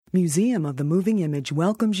Museum of the Moving Image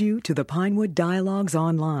welcomes you to the Pinewood Dialogues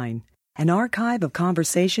Online, an archive of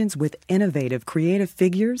conversations with innovative creative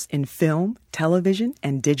figures in film, television,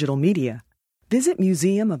 and digital media. Visit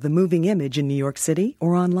Museum of the Moving Image in New York City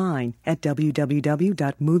or online at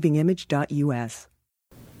www.movingimage.us.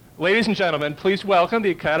 Ladies and gentlemen, please welcome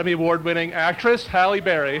the Academy Award-winning actress Halle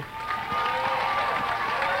Berry.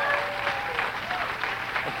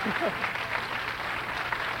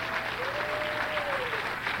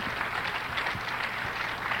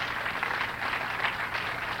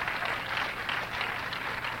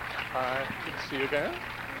 Good to see you again.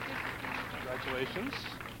 Congratulations.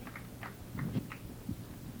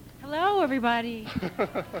 Hello, everybody.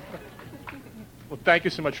 Well, thank you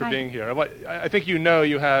so much for being here. I think you know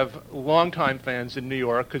you have longtime fans in New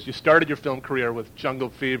York because you started your film career with Jungle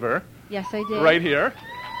Fever. Yes, I did. Right here.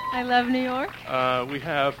 I love New York. We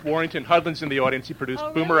have Warrington Hudlin's in the audience. He produced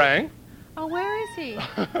Really? Boomerang. Oh, where is he?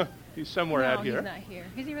 He's somewhere out here. No, he's not here.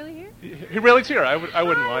 Is he really here? He really's here. I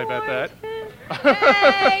wouldn't lie about that.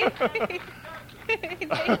 Hey! Thank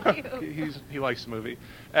you. He likes the movie.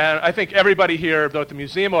 And I think everybody here, both the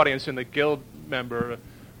museum audience and the guild member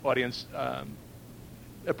audience,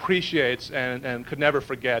 appreciates and could never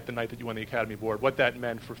forget the night that you won the Academy Award, what that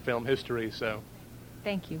meant for film history. So,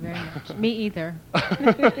 thank you very much. Me either.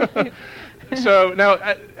 So now,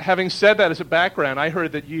 having said that as a background, I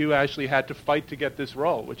heard that you actually had to fight to get this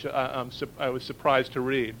role, which I was surprised to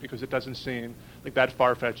read because it doesn't seem like that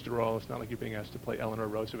far-fetched a role. It's not like you're being asked to play Eleanor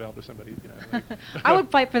Roosevelt or somebody. Like I would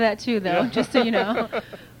fight for that too, though, just so you know.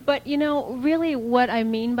 But really, what I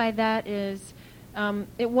mean by that is,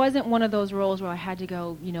 it wasn't one of those roles where I had to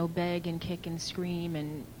go, beg and kick and scream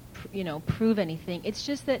and, prove anything. It's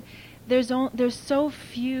just that there's so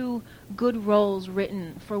few good roles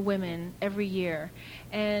written for women every year,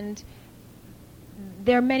 and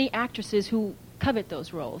there are many actresses who covet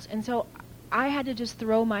those roles, and so I had to just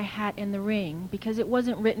throw my hat in the ring because it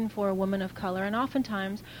wasn't written for a woman of color. And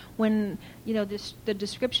oftentimes when the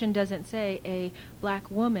description doesn't say a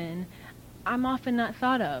black woman, I'm often not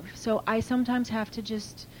thought of. So I sometimes have to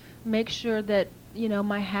just make sure that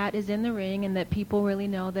my hat is in the ring and that people really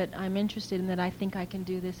know that I'm interested and that I think I can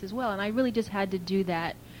do this as well. And I really just had to do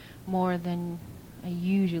that more than I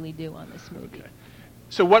usually do on this movie. Okay.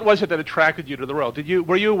 So what was it that attracted you to the role?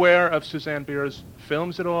 Were you aware of Susanne Bier's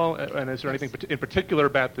films at all? And is there anything in particular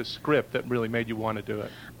about the script that really made you want to do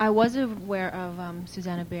it? I was aware of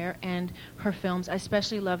Susanne Bier and her films. I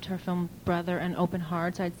especially loved her film Brother and Open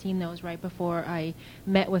Hearts. I'd seen those right before I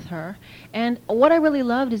met with her. And what I really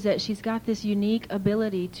loved is that she's got this unique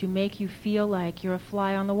ability to make you feel like you're a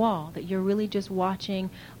fly on the wall, that you're really just watching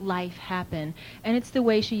life happen. And it's the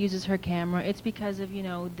way she uses her camera. It's because of,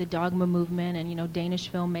 the Dogma movement and, Danish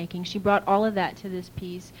filmmaking. She brought all of that to this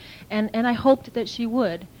piece, and I hoped that she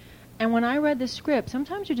would. And when I read the script,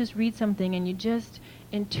 sometimes you just read something and you just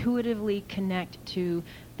intuitively connect to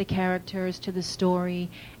the characters, to the story,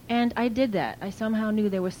 and I did that. I somehow knew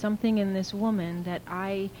there was something in this woman that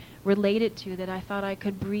I related to, that I thought I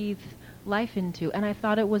could breathe life into, and I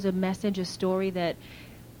thought it was a message, a story that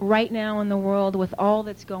right now in the world with all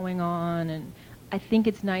that's going on, and I think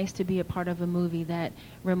it's nice to be a part of a movie that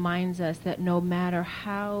reminds us that no matter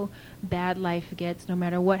how bad life gets, no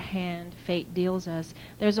matter what hand fate deals us,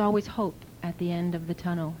 there's always hope at the end of the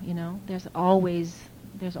tunnel, There's always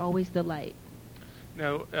the light.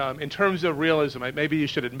 Now, in terms of realism, maybe you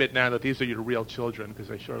should admit now that these are your real children, because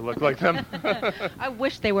they sure look like them. I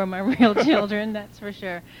wish they were my real children, that's for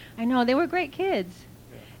sure. I know, they were great kids.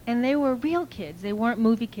 And they were real kids. They weren't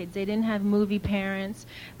movie kids. They didn't have movie parents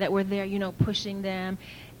that were there, pushing them.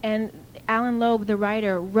 And Alan Loeb, the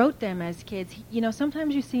writer, wrote them as kids.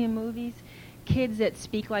 Sometimes you see in movies kids that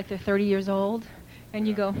speak like they're 30 years old, and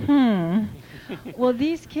you go, Well,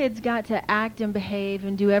 these kids got to act and behave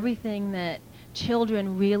and do everything that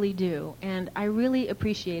children really do. And I really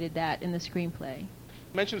appreciated that in the screenplay.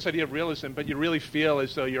 You mentioned this idea of realism, but you really feel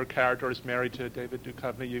as though your character is married to David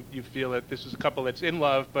Duchovny. You feel that this is a couple that's in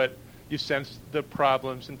love, but you sense the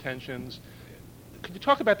problems and tensions. Could you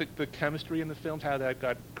talk about the chemistry in the films, how that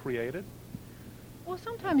got created? Well,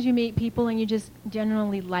 sometimes you meet people and you just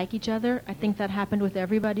generally like each other. I think that happened with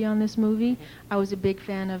everybody on this movie. I was a big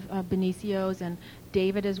fan of Benicio's and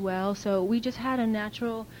David as well, so we just had a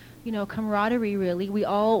natural camaraderie, really. We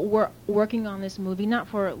all were working on this movie, not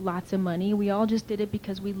for lots of money. We all just did it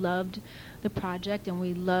because we loved the project and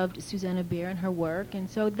we loved Susanne Bier and her work. And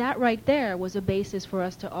so that right there was a basis for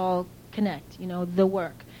us to all connect, the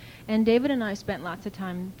work. And David and I spent lots of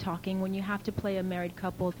time talking. When you have to play a married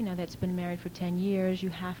couple, that's been married for 10 years,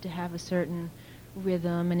 you have to have a certain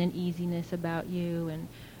rhythm and an easiness about you. And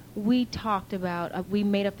we talked about, we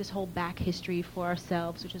made up this whole back history for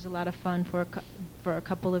ourselves, which was a lot of fun for a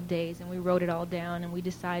couple of days, and we wrote it all down, and we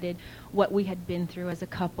decided what we had been through as a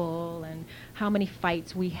couple, and how many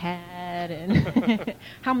fights we had, and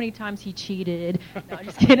how many times he cheated. No, I'm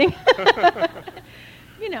just kidding.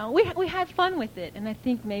 You know, we had fun with it, and I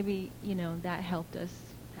think maybe, you know, that helped us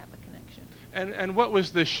have a connection. And what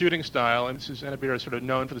was the shooting style? And Susanna Bier is sort of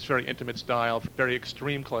known for this very intimate style, very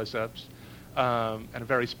extreme close-ups, and a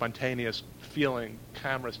very spontaneous feeling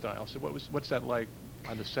camera style. So what's that like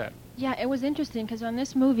on the set? Yeah, it was interesting because on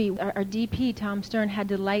this movie, our DP, Tom Stern, had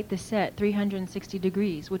to light the set 360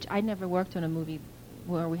 degrees, which I never worked on a movie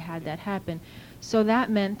where we had that happen. So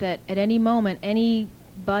that meant that at any moment,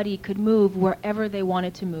 anybody could move wherever they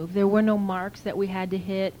wanted to move. There were no marks that we had to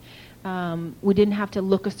hit. We didn't have to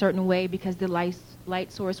look a certain way because the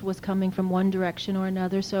light source was coming from one direction or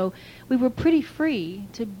another. So we were pretty free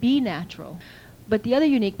to be natural. But the other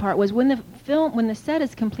unique part was when the set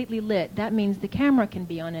is completely lit, that means the camera can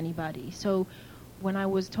be on anybody. So when I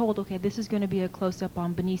was told, okay, this is going to be a close-up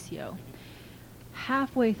on Benicio,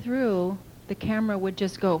 halfway through, the camera would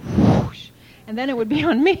just go whoosh, and then it would be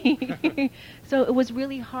on me. So it was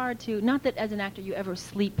really hard to, not that as an actor you ever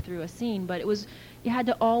sleep through a scene, but you had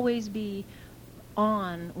to always be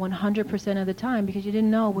on 100% of the time because you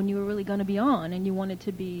didn't know when you were really going to be on, and you wanted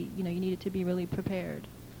to be, you needed to be really prepared.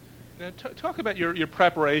 Now, talk about your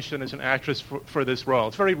preparation as an actress for this role.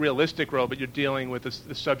 It's a very realistic role, but you're dealing with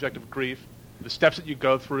the subject of grief, the steps that you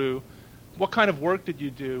go through. What kind of work did you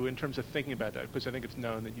do in terms of thinking about that? Because I think it's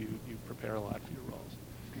known that you prepare a lot for your roles.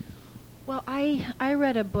 Well, I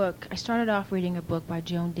read a book. I started off reading a book by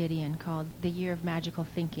Joan Didion called The Year of Magical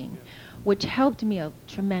Thinking, which helped me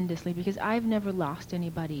tremendously because I've never lost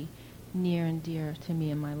anybody near and dear to me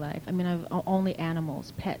in my life. I mean, I've only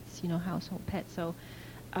animals, pets, household pets. So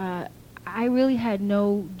I really had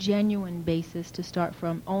no genuine basis to start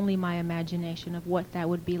from, only my imagination of what that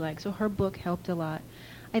would be like. So her book helped a lot.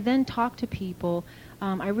 I then talked to people.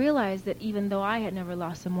 I realized that even though I had never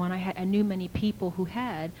lost someone, I knew many people who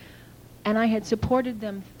had, and I had supported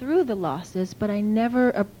them through the losses, but I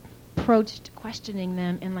never approached questioning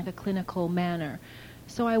them in like a clinical manner.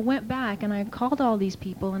 So I went back and I called all these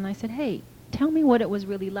people and I said, hey, tell me what it was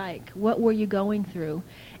really like. What were you going through?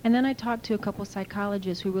 And then I talked to a couple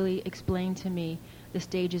psychologists who really explained to me the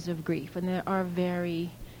stages of grief. And there are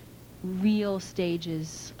very real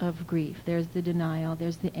stages of grief. There's the denial,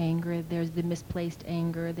 there's the anger, there's the misplaced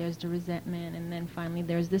anger, there's the resentment, and then finally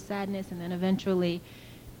there's the sadness, and then eventually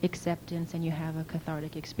acceptance, and you have a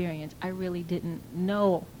cathartic experience. I really didn't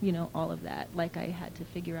know, all of that, like I had to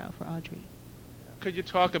figure out for Audrey. Could you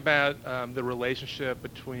talk about the relationship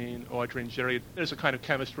between Audrey and Jerry? There's a kind of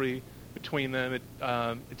chemistry between them.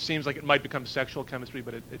 It seems like it might become sexual chemistry,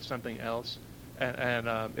 but it's something else. And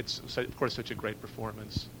it's, of course, such a great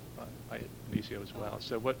performance by Benicio as well.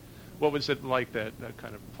 So what was it like that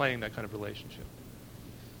kind of playing that kind of relationship?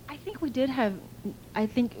 I think we did have, I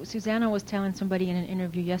think Susanna was telling somebody in an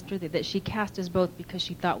interview yesterday that she cast us both because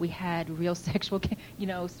she thought we had real sexual,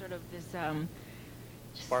 sort of this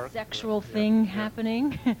sexual thing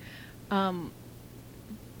happening. But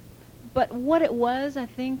what it was, I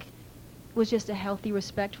think, was just a healthy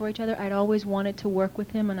respect for each other. I'd always wanted to work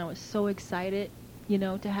with him, and I was so excited,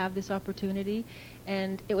 to have this opportunity.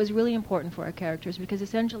 And it was really important for our characters because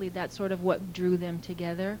essentially that's sort of what drew them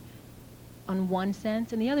together on one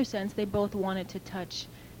sense. In the other sense, they both wanted to touch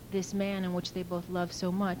this man in which they both loved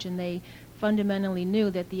so much, and they fundamentally knew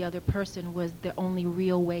that the other person was the only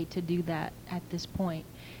real way to do that at this point.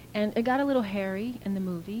 And it got a little hairy in the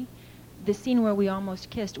movie. The scene where we almost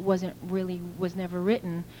kissed was never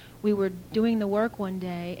written. We were doing the work one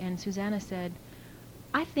day, and Susanna said,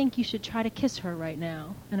 I think you should try to kiss her right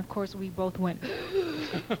now. And of course we both went,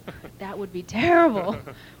 that would be terrible.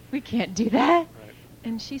 We can't do that. Right.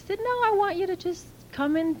 And she said, no, I want you to just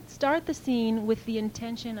come and start the scene with the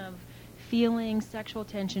intention of feeling sexual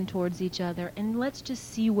tension towards each other, and let's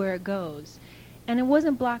just see where it goes. And it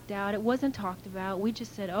wasn't blocked out. It wasn't talked about. We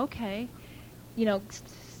just said, okay,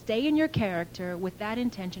 stay in your character with that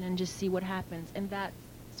intention and just see what happens. And that's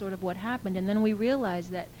sort of what happened. And then we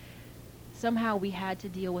realized that somehow we had to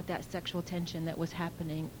deal with that sexual tension that was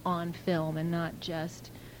happening on film and not just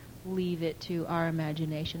leave it to our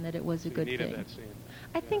imagination that it was a good thing. You needed that scene.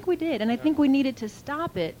 I think we did, and I think we needed to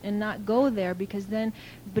stop it and not go there, because then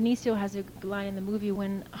Benicio has a line in the movie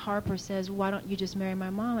when Harper says, why don't you just marry my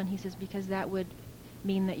mom? And he says, because that would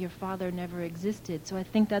mean that your father never existed. So I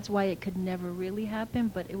think that's why it could never really happen,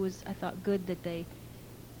 but it was, I thought, good that they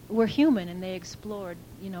were human, and they explored,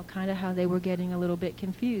 kind of how they were getting a little bit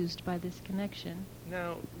confused by this connection.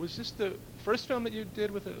 Now, was this the first film that you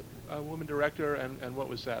did with a woman director, and what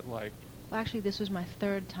was that like? Well, actually, this was my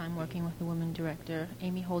third time working with a woman director,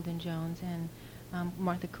 Amy Holden Jones and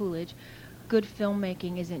Martha Coolidge. Good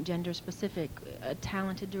filmmaking isn't gender specific. A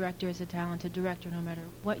talented director is a talented director, no matter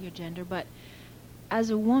what your gender. But as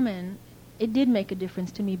a woman, it did make a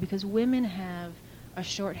difference to me because women have a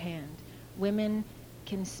shorthand. Women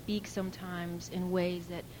can speak sometimes in ways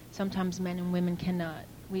that sometimes men and women cannot.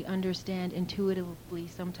 We understand intuitively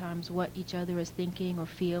sometimes what each other is thinking or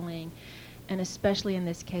feeling. And especially in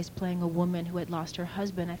this case, playing a woman who had lost her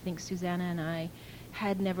husband, I think Susanna and I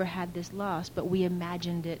had never had this loss, but we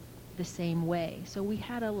imagined it the same way. So we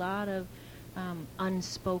had a lot of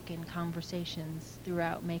unspoken conversations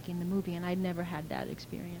throughout making the movie, and I'd never had that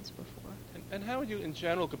experience before. And how would you, in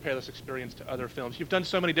general, compare this experience to other films? You've done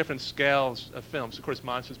so many different scales of films. Of course,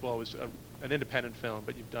 Monsters Ball was an independent film,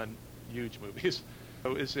 but you've done huge movies.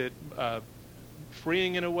 So is it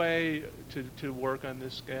freeing in a way to work on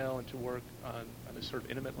this scale and to work on this sort of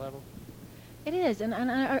intimate level? It is, and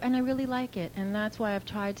I really like it, and that's why I've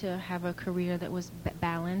tried to have a career that was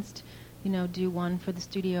balanced. Do one for the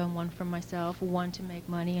studio and one for myself, one to make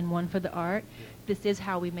money and one for the art. Yeah. This is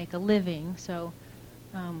how we make a living, so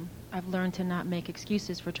I've learned to not make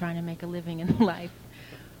excuses for trying to make a living in life.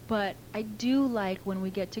 But I do like when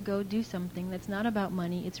we get to go do something that's not about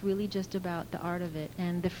money. It's really just about the art of it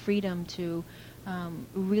and the freedom to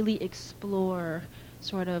really explore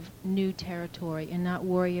sort of new territory and not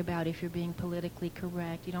worry about if you're being politically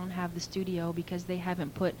correct. You don't have the studio because they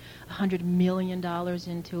haven't put $100 million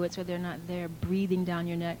into it, so they're not there breathing down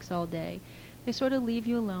your necks all day. They sort of leave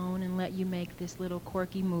you alone and let you make this little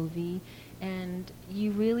quirky movie, and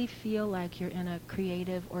you really feel like you're in a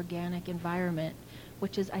creative, organic environment,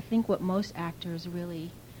 which is, I think, what most actors really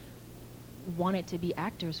wanted to be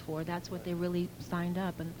actors for. That's what they really signed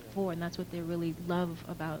up for, and that's what they really love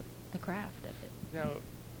about the craft of it. Now,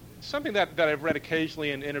 something that I've read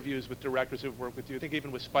occasionally in interviews with directors who've worked with you, I think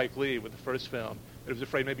even with Spike Lee with the first film, that was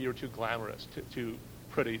afraid maybe you were too glamorous, too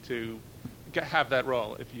pretty to have that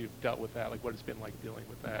role. If you've dealt with that, like what it's been like dealing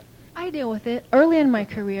with that. I deal with it. Early in my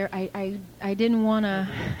career, I didn't want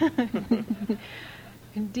to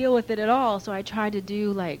deal with it at all, so I tried to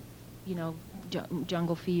do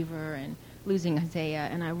Jungle Fever and Losing Isaiah,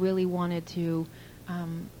 and I really wanted to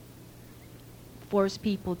force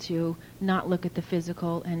people to not look at the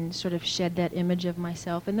physical and sort of shed that image of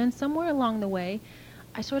myself. And then somewhere along the way,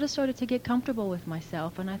 I sort of started to get comfortable with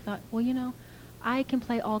myself, and I thought, well, I can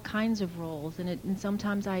play all kinds of roles, and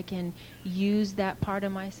sometimes I can use that part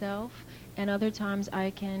of myself, and other times I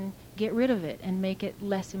can get rid of it and make it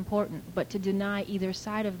less important. But to deny either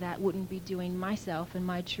side of that wouldn't be doing myself and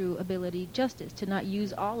my true ability justice, to not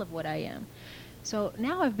use all of what I am. So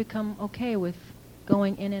now I've become okay with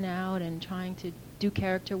going in and out and trying to do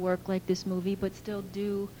character work like this movie, but still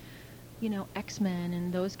do, X-Men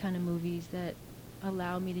and those kind of movies that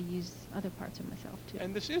allow me to use other parts of myself, too.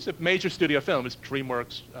 And this is a major studio film. It's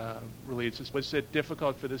DreamWorks release. Was it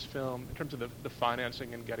difficult for this film in terms of the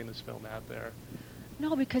financing and getting this film out there?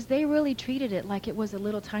 No, because they really treated it like it was a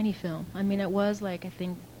little tiny film. I mean, it was like, I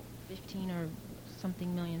think, $15 or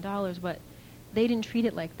something million, but they didn't treat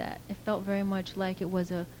it like that. It felt very much like it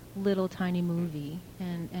was a little tiny movie,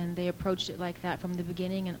 and they approached it like that from the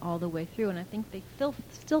beginning and all the way through, and I think they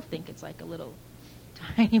still think it's like a little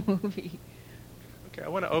tiny movie. Okay, I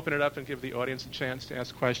want to open it up and give the audience a chance to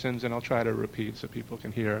ask questions, and I'll try to repeat so people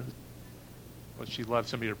can hear. Well, she loved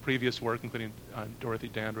some of your previous work, including Dorothy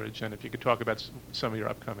Dandridge, and if you could talk about some of your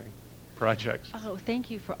upcoming projects. Oh,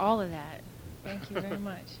 thank you for all of that. Thank you very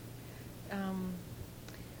much.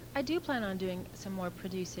 I do plan on doing some more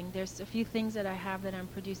producing. There's a few things that I have that I'm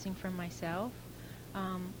producing for myself.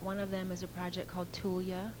 One of them is a project called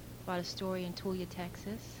Tulia, about a story in Tulia,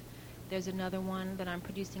 Texas. There's another one that I'm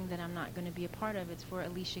producing that I'm not going to be a part of. It's for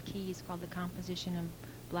Alicia Keys, called The Composition in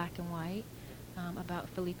Black and White, about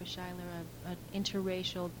Philippa Schuyler, an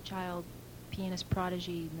interracial child pianist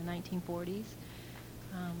prodigy in the 1940s.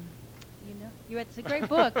 It's a great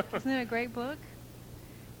book. Isn't it a great book?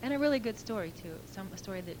 And a really good story, too. A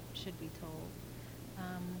story that should be told.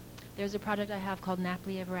 There's a project I have called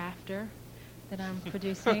Nappily Ever After that I'm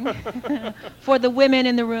producing for the women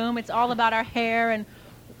in the room. It's all about our hair and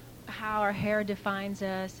how our hair defines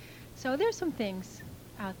us. So there's some things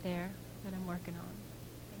out there that I'm working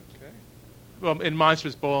on. Okay. Well, in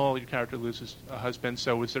Monsters Ball, your character loses a husband,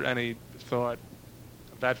 so was there any thought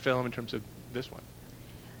of that film in terms of this one?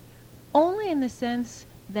 Only in the sense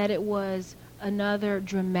that it was another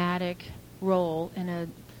dramatic role in a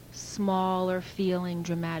smaller feeling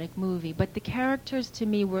dramatic movie. But the characters to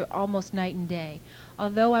me were almost night and day.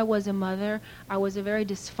 Although I was a mother, I was a very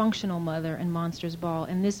dysfunctional mother in Monsters Ball.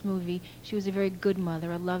 In this movie, she was a very good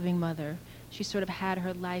mother, a loving mother. She sort of had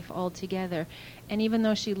her life all together. And even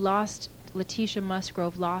though Letitia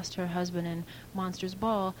Musgrove lost her husband in Monsters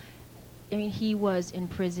Ball, I mean, he was in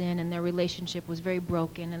prison and their relationship was very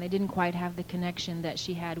broken and they didn't quite have the connection that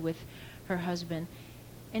she had with her husband.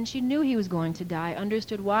 And she knew he was going to die,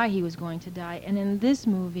 understood why he was going to die. And in this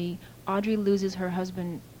movie, Audrey loses her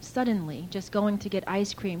husband suddenly, just going to get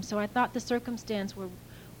ice cream. So I thought the circumstance were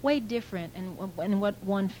way different in what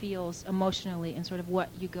one feels emotionally and sort of what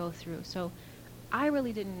you go through. So I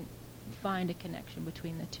really didn't find a connection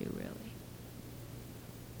between the two, really.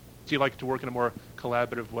 Do you like to work in a more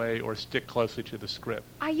collaborative way or stick closely to the script?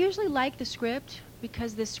 I usually like the script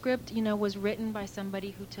because the script, was written by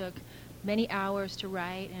somebody who took many hours to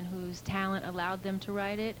write and whose talent allowed them to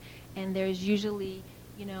write it. And there's usually,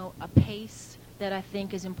 a pace that I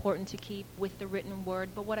think is important to keep with the written word.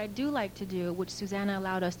 But what I do like to do, which Susanna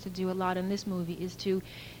allowed us to do a lot in this movie, is to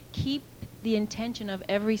keep the intention of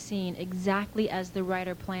every scene exactly as the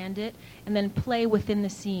writer planned it, and then play within the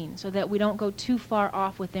scene so that we don't go too far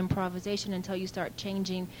off with improvisation until you start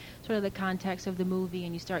changing sort of the context of the movie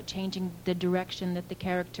and you start changing the direction that the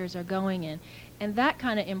characters are going in. And that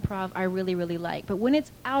kind of improv I really, really like. But when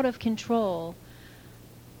it's out of control,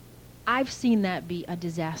 I've seen that be a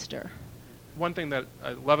disaster. One thing that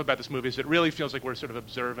I love about this movie is it really feels like we're sort of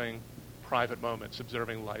observing private moments,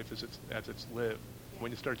 observing life as it's lived.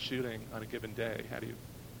 When you start shooting on a given day, how do you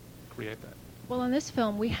create that? Well, in this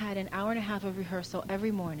film, we had an hour and a half of rehearsal every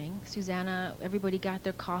morning. Susanna, everybody got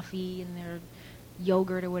their coffee and their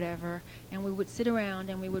yogurt or whatever, and we would sit around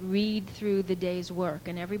and we would read through the day's work,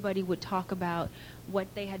 and everybody would talk about what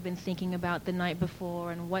they had been thinking about the night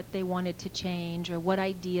before and what they wanted to change or what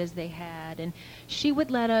ideas they had, and she would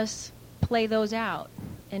let us play those out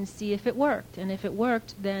and see if it worked, and if it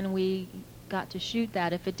worked, then we got to shoot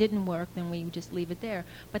that. If it didn't work, then we would just leave it there.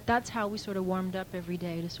 But that's how we sort of warmed up every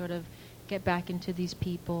day, to sort of get back into these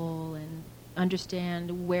people and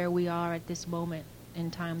understand where we are at this moment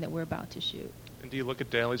in time that we're about to shoot. And do you look at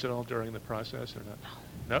dailies at all during the process or not?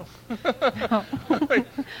 No? No.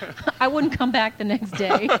 I wouldn't come back the next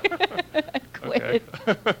day. I'd quit.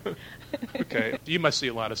 Okay. Okay. You must see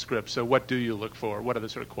a lot of scripts, so what do you look for? What are the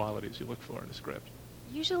sort of qualities you look for in a script?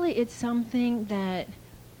 Usually it's something that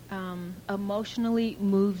emotionally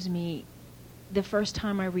moves me the first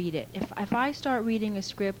time I read it. If I start reading a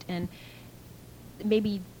script and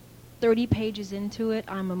maybe 30 pages into it,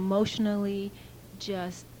 I'm emotionally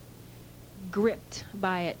just gripped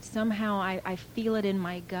by it. Somehow I feel it in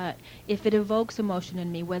my gut. If it evokes emotion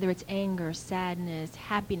in me, whether it's anger, sadness,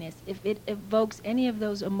 happiness, if it evokes any of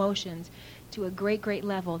those emotions to a great, great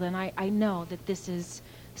level, then I know that this is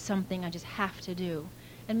something I just have to do.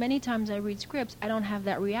 And many times I read scripts, I don't have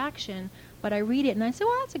that reaction, but I read it and I say,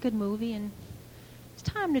 well, that's a good movie, and it's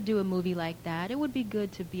time to do a movie like that. It would be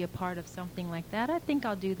good to be a part of something like that. I think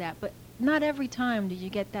I'll do that. But not every time do you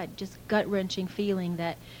get that just gut-wrenching feeling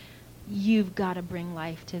that you've got to bring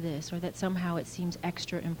life to this, or that somehow it seems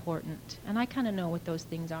extra important. And I kind of know what those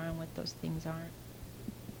things are and what those things aren't.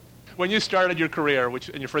 When you started your career, which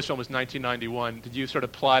in your first film was 1991, did you sort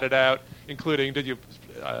of plot it out, did you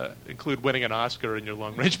include winning an Oscar in your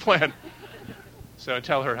long-range plan? So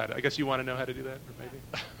tell her I guess you want to know how to do that, or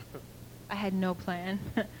maybe? I had no plan.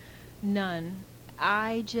 None.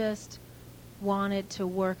 I just wanted to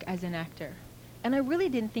work as an actor. And I really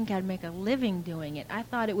didn't think I'd make a living doing it. I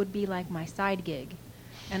thought it would be like my side gig.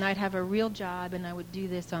 And I'd have a real job and I would do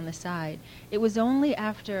this on the side. It was only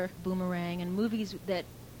after Boomerang and movies that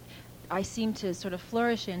I seemed to sort of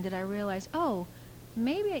flourish in did I realize, oh,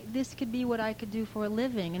 maybe this could be what I could do for a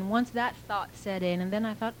living. And once that thought set in, and then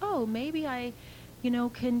I thought, oh, maybe I,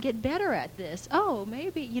 can get better at this. Oh,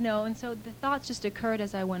 maybe, and so the thoughts just occurred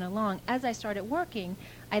as I went along. As I started working,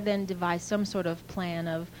 I then devised some sort of plan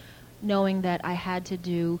of knowing that I had to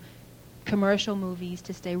do commercial movies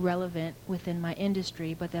to stay relevant within my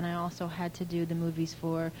industry, but then I also had to do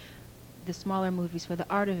the smaller movies for the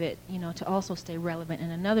art of it, to also stay relevant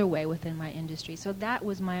in another way within my industry. So that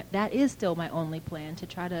is still my only plan, to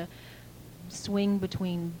try to swing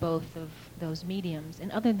between both of those mediums.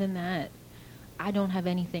 And other than that, I don't have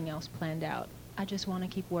anything else planned out. I just want to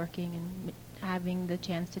keep working and having the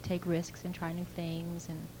chance to take risks and try new things,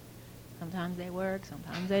 and sometimes they work,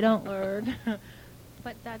 sometimes they don't work.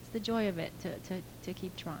 But that's the joy of it, to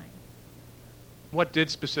keep trying. What did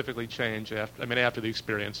specifically change after the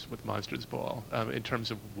experience with Monsters Ball, in terms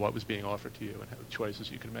of what was being offered to you and how choices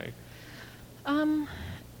you could make?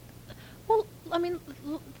 Well,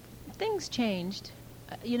 things changed.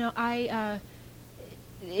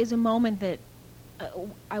 Is a moment that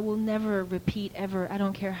I will never repeat ever. I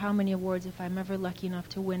don't care how many awards, if I'm ever lucky enough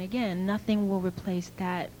to win again, nothing will replace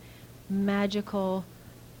that magical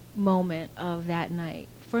moment of that night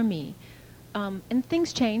for me. And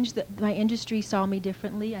things changed. My industry saw me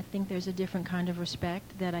differently. I think there's a different kind of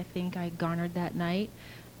respect that I think I garnered that night.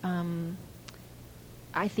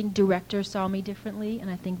 I think directors saw me differently, and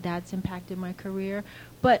I think that's impacted my career.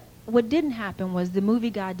 But what didn't happen was the movie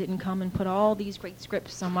god didn't come and put all these great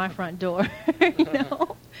scripts on my front door.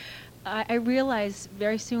 I realized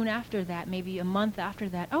very soon after that, maybe a month after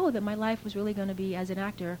that, that my life was really going to be as an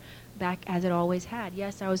actor back as it always had.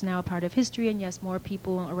 Yes, I was now a part of history, and yes, more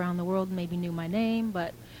people around the world maybe knew my name,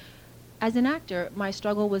 but as an actor, my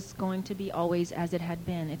struggle was going to be always as it had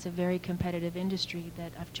been. It's a very competitive industry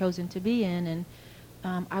that I've chosen to be in, and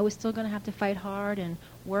I was still going to have to fight hard and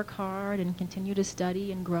work hard and continue to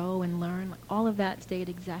study and grow and learn. All of that stayed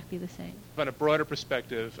exactly the same. On a broader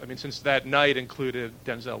perspective, I mean, since that night included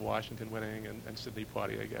Denzel Washington winning and Sidney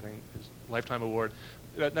Poitier getting his Lifetime Award,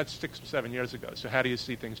 that's 6 or 7 years ago. So how do you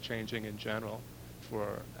see things changing in general for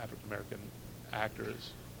African-American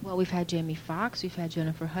actors? Well, we've had Jamie Foxx, we've had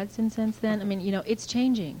Jennifer Hudson since then. I mean, it's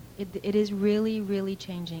changing. It is really, really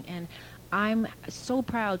changing. And I'm so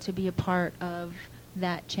proud to be a part of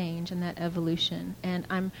that change and that evolution. And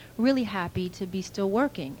I'm really happy to be still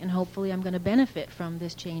working, and hopefully I'm going to benefit from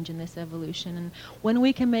this change and this evolution. And when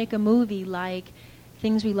we can make a movie like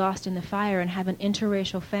Things We Lost in the Fire and have an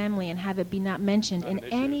interracial family and have it be not mentioned in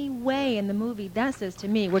any way in the movie, that says to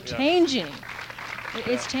me, we're changing.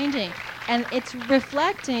 It's changing. And it's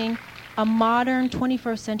reflecting a modern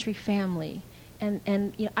 21st century family.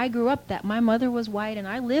 And I grew up that. My mother was white, and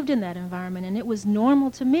I lived in that environment, and it was normal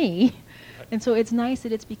to me. And so it's nice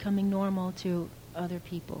that it's becoming normal to other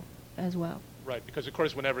people as well. Right, because of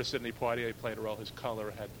course, whenever Sidney Poitier played a role, his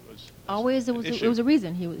color was always it was a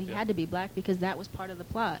reason he had to be black, because that was part of the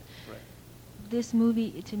plot. Right. This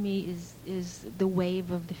movie, to me, is the wave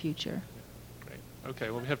of the future. Yeah. Great. Okay.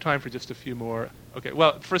 Well, we have time for just a few more. Okay.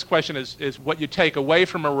 Well, the first question is what you take away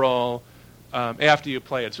from a role after you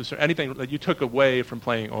play it. So is there anything that you took away from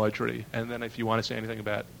playing Audrey? And then if you want to say anything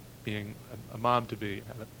about being a mom to be.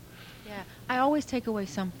 Yeah, I always take away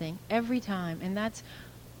something every time, and that's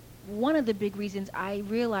one of the big reasons I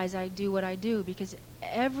realize I do what I do, because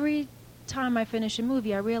every time I finish a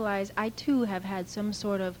movie, I realize I too have had some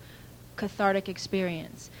sort of cathartic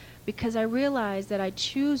experience, because I realize that I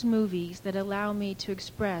choose movies that allow me to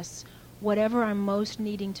express whatever I'm most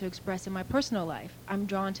needing to express in my personal life. I'm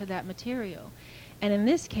drawn to that material. And in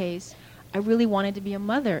this case, I really wanted to be a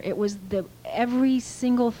mother. It was every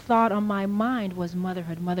single thought on my mind was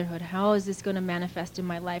motherhood. How is this going to manifest in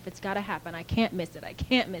my life? It's got to happen. I can't miss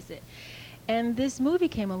it. And this movie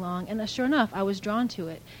came along, and sure enough, I was drawn to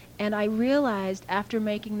it. And I realized after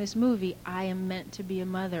making this movie, I am meant to be a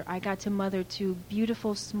mother. I got to mother 2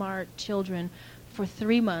 beautiful, smart children for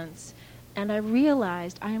 3 months. And I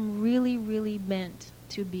realized I am really, really meant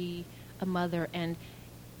to be a mother. And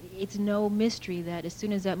it's no mystery that as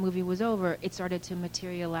soon as that movie was over, it started to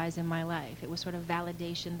materialize in my life. It was sort of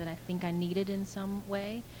validation that I think I needed in some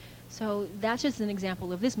way. So that's just an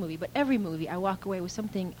example of this movie. But every movie, I walk away with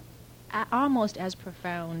something almost as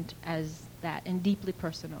profound as that and deeply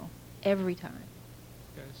personal every time.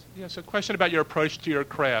 Yes. Yeah, so a question about your approach to your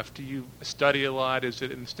craft. Do you study a lot? Is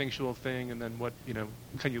it an instinctual thing? And then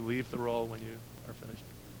can you leave the role when you are finished?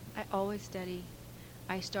 I always study.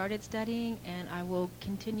 I started studying, and I will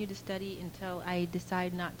continue to study until I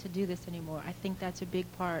decide not to do this anymore. I think that's a big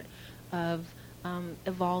part of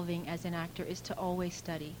evolving as an actor, is to always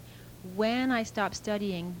study. When I stop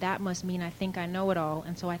studying, that must mean I think I know it all,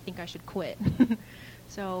 and so I think I should quit.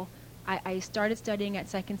 So I started studying at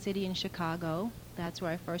Second City in Chicago. That's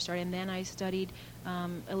where I first started. And then I studied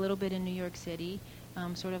a little bit in New York City,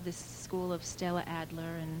 sort of this school of Stella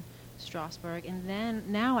Adler and Strasberg. And then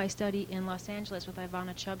now I study in Los Angeles with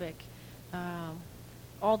Ivana Chubbuck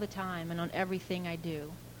all the time and on everything I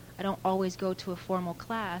do. I don't always go to a formal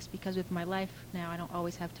class, because with my life now I don't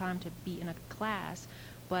always have time to be in a class,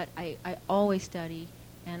 but I always study.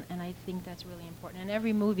 And I think that's really important. And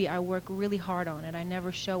every movie, I work really hard on it. I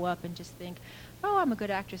never show up and just think, I'm a good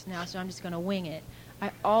actress now, so I'm just going to wing it.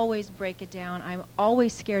 I always break it down. I'm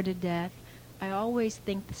always scared to death. I always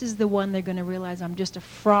think this is the one they're going to realize I'm just a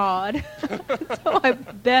fraud. So I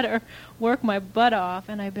better work my butt off,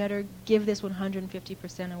 and I better give this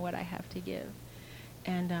 150% of what I have to give.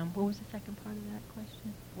 And what was the second part of that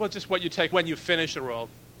question? Well, just what you take when you finish a role.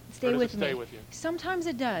 Stay with me. Stay with you? Sometimes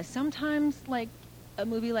it does. Sometimes, like a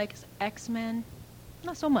movie like X-Men,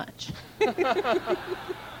 not so much.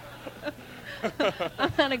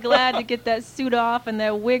 I'm kind of glad to get that suit off and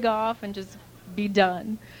that wig off and just be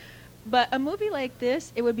done. But a movie like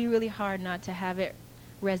this, it would be really hard not to have it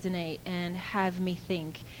resonate and have me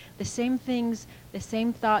think. The same things, the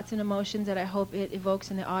same thoughts and emotions that I hope it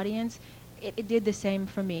evokes in the audience, it did the same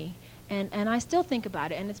for me. And I still think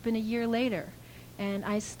about it, and it's been a year later. And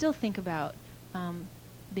I still think about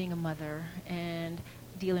being a mother and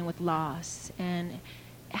dealing with loss and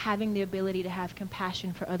having the ability to have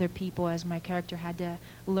compassion for other people, as my character had to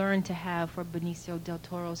learn to have for Benicio del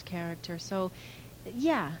Toro's character. So,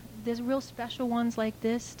 yeah, there's real special ones like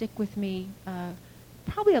this stick with me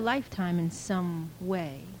probably a lifetime in some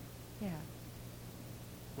way. Yeah.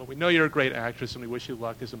 Well, we know you're a great actress, and we wish you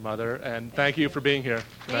luck as a mother. And thank you for being here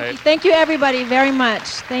tonight. Thank you, everybody, very much.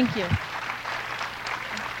 Thank you.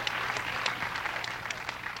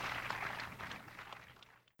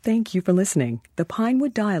 Thank you for listening. The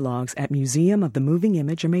Pinewood Dialogues at Museum of the Moving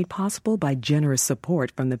Image are made possible by generous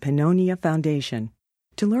support from the Pannonia Foundation.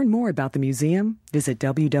 To learn more about the museum, visit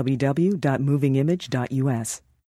www.movingimage.us.